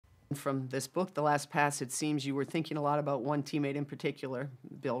From this book, The Last Pass, it seems you were thinking a lot about one teammate in particular,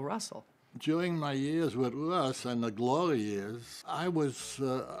 Bill Russell. During my years with Russ and the glory years, I was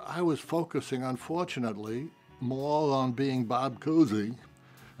focusing, unfortunately, more on being Bob Cousy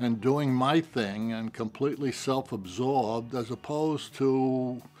and doing my thing and completely self-absorbed, as opposed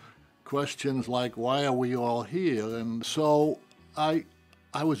to questions like, why are we all here? And so I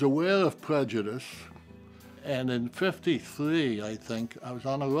was aware of prejudice, and in '53, I think, I was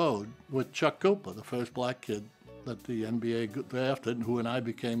on the road with Chuck Cooper, the first black kid that the NBA drafted, who and I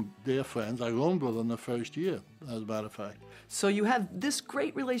became dear friends. I roomed with him the first year, as a matter of fact. So you have this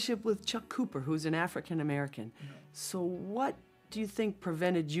great relationship with Chuck Cooper, who's an African-American. Yeah. So what do you think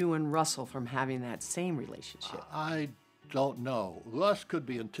prevented you and Russell from having that same relationship? I don't know. Russ could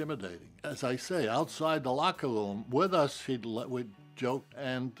be intimidating. As I say, outside the locker room, with us, we'd joke,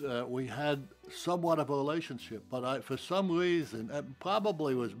 and we had somewhat of a relationship. But for some reason, it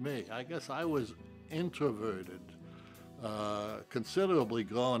probably was me. I guess I was introverted considerably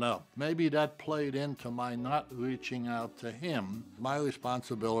growing up. Maybe that played into my not reaching out to him. My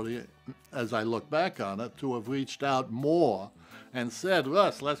responsibility, as I look back on it, to have reached out more and said,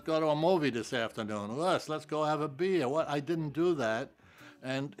 Russ, let's go to a movie this afternoon. Russ, let's go have a beer. What? I didn't do that.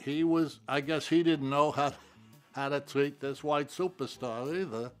 And I guess he didn't know how to treat this white superstar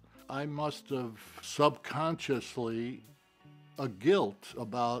either. I must have subconsciously a guilt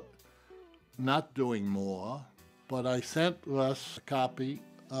about not doing more, but I sent Russ a copy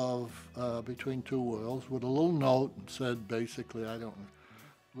of Between Two Worlds with a little note and said, basically,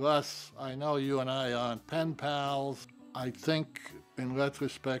 Russ, I know you and I aren't pen pals. I think, in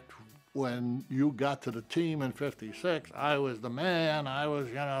retrospect, when you got to the team in '56, I was the man, I was,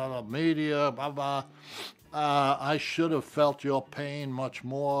 the media, blah, blah. I should have felt your pain much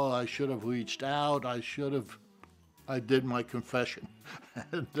more. I should have reached out. I did my confession.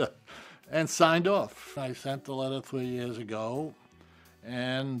 And signed off. I sent the letter 3 years ago,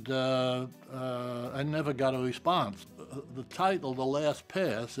 and I never got a response. The title, The Last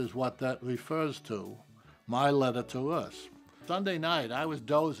Pass, is what that refers to, my letter to Russ. Sunday night, I was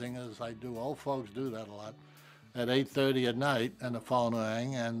dozing, as I do. Old folks do that a lot. At 8:30 at night, and the phone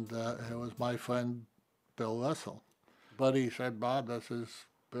rang, and it was my friend Bill Russell. But he said, Bob, this is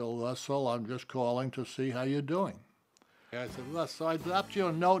Bill Russell. I'm just calling to see how you're doing. I said, Russ, so I dropped you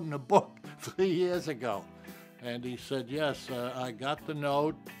a note in the book 3 years ago. And he said, yes, I got the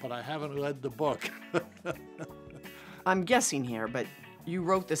note, but I haven't read the book. I'm guessing here, but you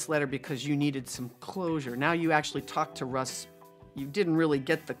wrote this letter because you needed some closure. Now you actually talked to Russ. You didn't really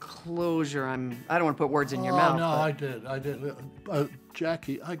get the closure. I don't want to put words in your mouth. No, I did.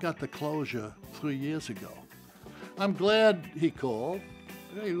 Jackie, I got the closure 3 years ago. I'm glad he called.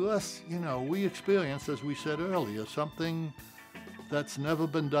 Hey, Russ, we experienced, as we said earlier, something that's never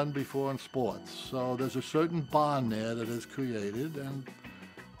been done before in sports. So there's a certain bond there that is created. And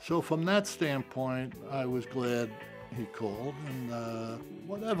so from that standpoint, I was glad he called. And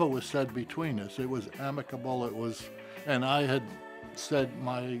whatever was said between us, it was amicable. And I had said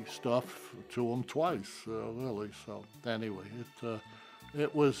my stuff to him twice, really. So anyway,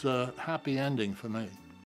 it was a happy ending for me.